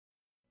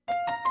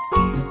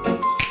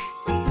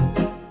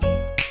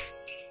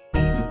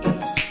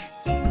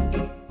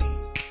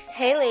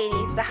Hey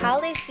ladies, the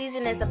holiday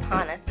season is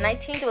upon us and I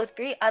teamed with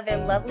 3 other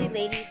lovely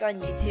ladies on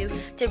YouTube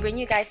to bring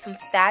you guys some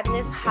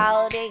fabulous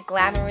holiday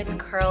glamorous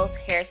curls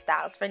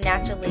hairstyles for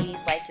natural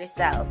ladies like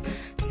yourselves.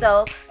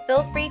 So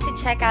feel free to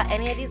check out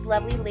any of these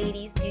lovely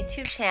ladies'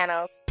 YouTube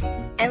channels,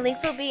 and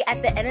links will be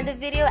at the end of the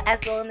video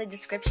as well in the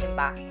description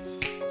box.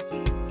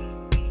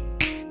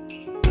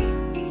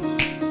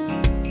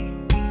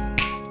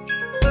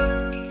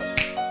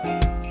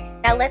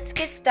 Now let's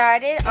get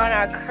started on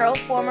our curl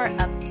former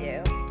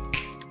updo.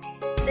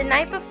 The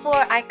night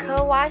before, I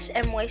co-washed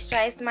and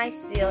moisturized my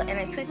seal and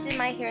I twisted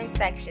my hair in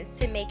sections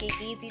to make it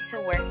easy to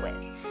work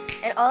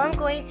with. And all I'm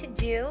going to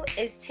do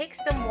is take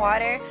some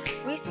water,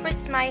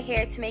 re-spritz my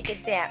hair to make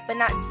it damp but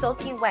not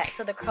soaking wet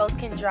so the curls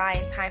can dry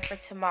in time for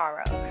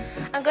tomorrow.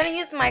 I'm going to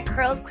use my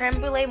Curls Creme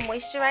Brûlée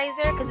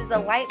Moisturizer because it's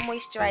a light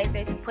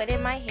moisturizer to put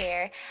in my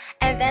hair.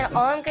 And then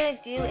all I'm going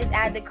to do is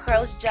add the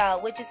Curls Gel,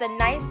 which is a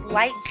nice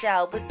light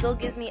gel but still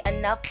gives me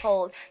enough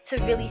hold to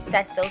really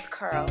set those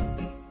curls.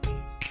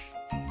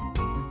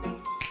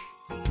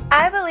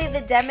 I believe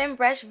the Demon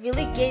brush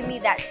really gave me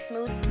that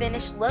smooth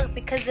finished look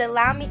because it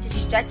allowed me to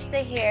stretch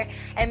the hair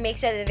and make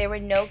sure that there were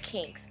no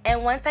kinks.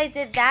 And once I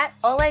did that,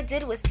 all I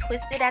did was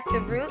twist it at the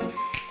root,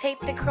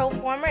 taped the curl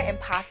former, and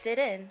popped it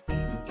in.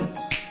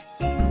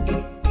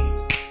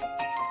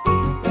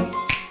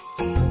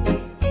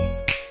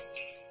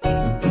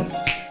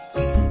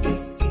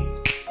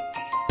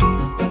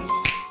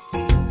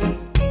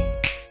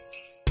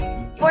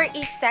 For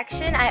each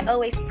section, I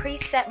always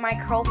preset my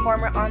curl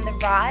former on the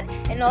rod,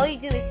 and all you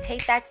do is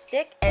take that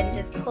stick and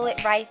just pull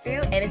it right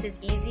through, and it's as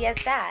easy as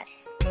that.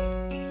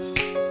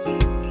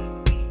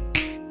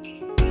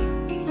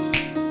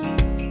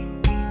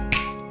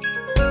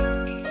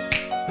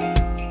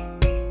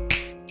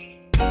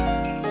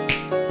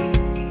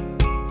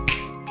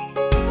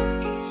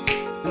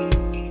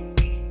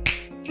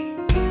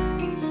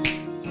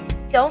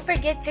 Don't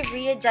forget to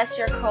readjust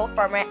your curl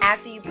former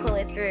after you pull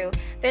it through.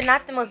 They're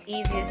not the most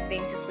easiest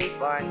thing to sleep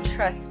on,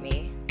 trust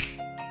me.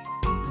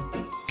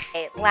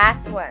 Okay,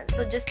 last one.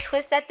 So just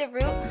twist at the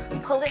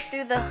root, pull it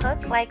through the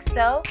hook like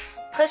so,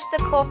 push the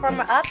curl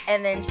former up,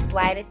 and then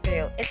slide it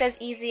through. It's as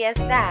easy as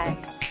that.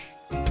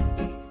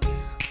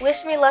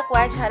 Wish me luck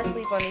while I try to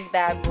sleep on these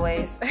bad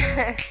boys.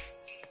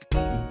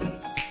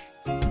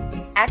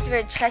 After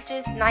a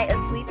treacherous night of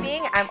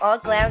sleeping, I'm all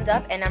glammed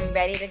up and I'm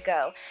ready to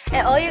go.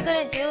 And all you're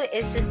going to do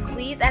is just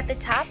squeeze at the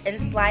top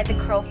and slide the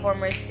curl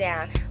formers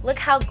down. Look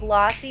how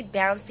glossy,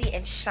 bouncy,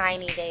 and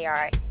shiny they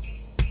are.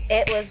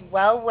 It was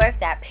well worth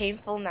that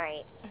painful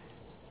night.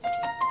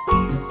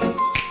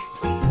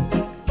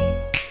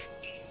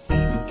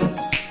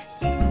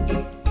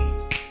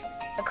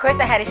 Of course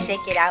I had to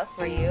shake it out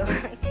for you.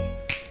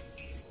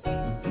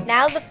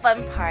 Now the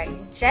fun part.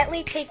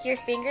 Gently take your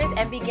fingers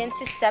and begin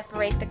to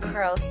separate the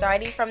curls,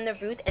 starting from the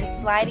root and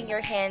sliding your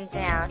hand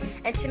down.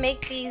 And to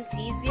make these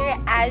easier,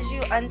 as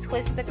you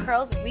untwist the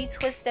curls,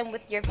 retwist them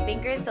with your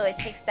fingers so it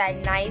takes that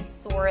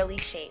nice swirly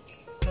shape.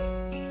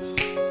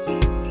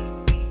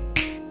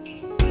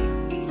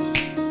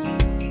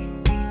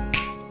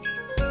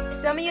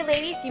 Some of you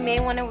ladies, you may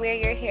want to wear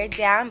your hair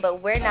down,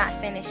 but we're not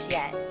finished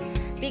yet.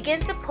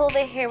 Begin to pull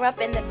the hair up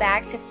in the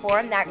back to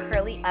form that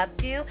curly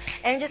updo,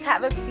 and just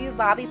have a few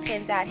bobby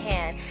pins at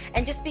hand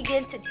and just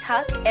begin to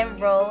tuck and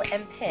roll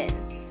and pin.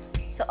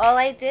 So all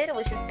I did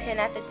was just pin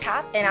at the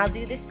top, and I'll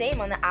do the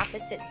same on the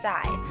opposite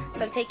side.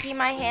 So I'm taking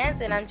my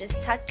hands and I'm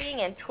just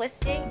tucking and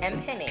twisting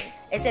and pinning.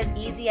 It's as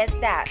easy as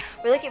that.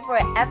 We're looking for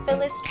an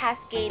effortless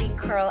cascading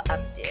curl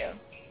updo.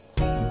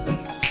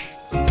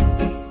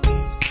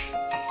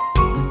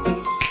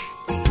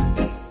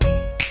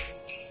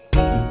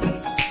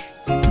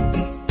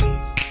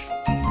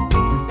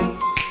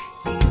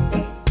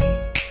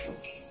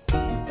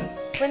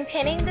 When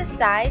pinning the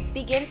sides,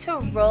 begin to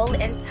roll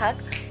and tuck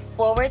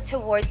forward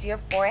towards your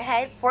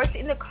forehead,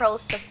 forcing the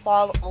curls to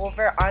fall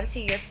over onto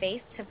your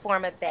face to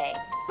form a bang.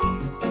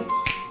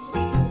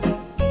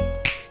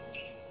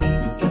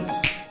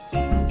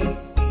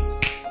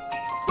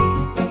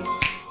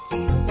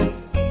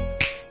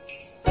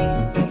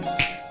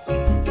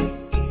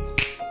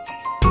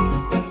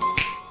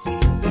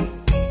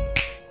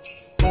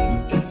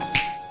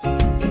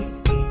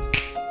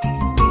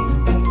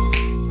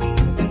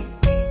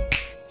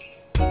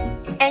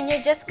 And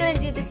you're just going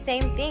to do the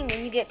same thing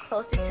when you get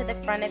closer to the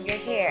front of your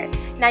hair.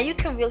 Now you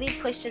can really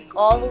push this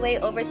all the way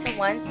over to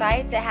one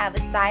side to have a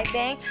side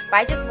bang, but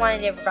I just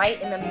wanted it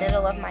right in the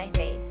middle of my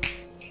face.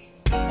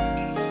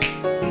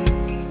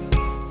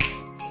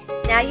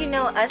 Now you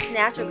know us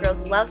natural girls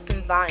love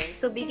some volume,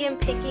 so begin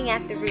picking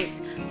at the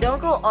roots.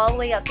 Don't go all the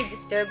way up to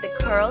disturb the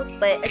curls,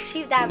 but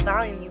achieve that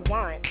volume you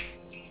want.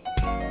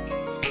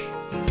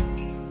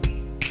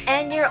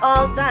 And you're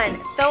all done.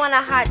 Throw on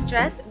a hot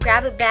dress,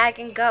 grab a bag,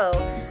 and go.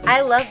 I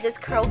love this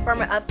curl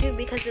former updo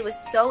because it was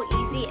so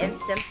easy and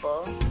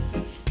simple.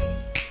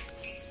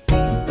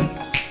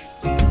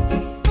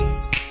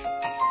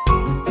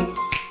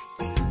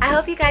 I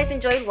hope you guys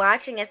enjoyed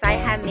watching as I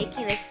have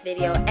making this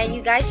video, and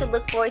you guys should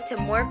look forward to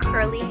more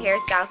curly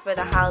hairstyles for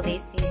the holiday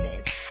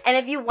season. And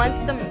if you want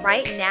some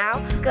right now,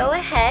 go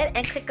ahead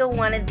and click on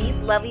one of these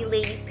lovely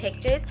ladies'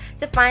 pictures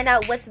to find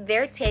out what's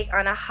their take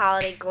on a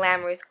holiday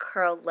glamorous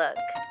curl look.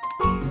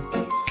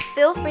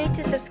 Feel free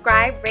to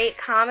subscribe, rate,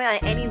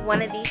 comment on any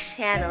one of these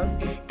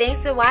channels.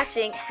 Thanks for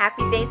watching.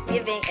 Happy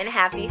Thanksgiving and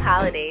happy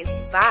holidays.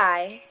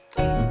 Bye.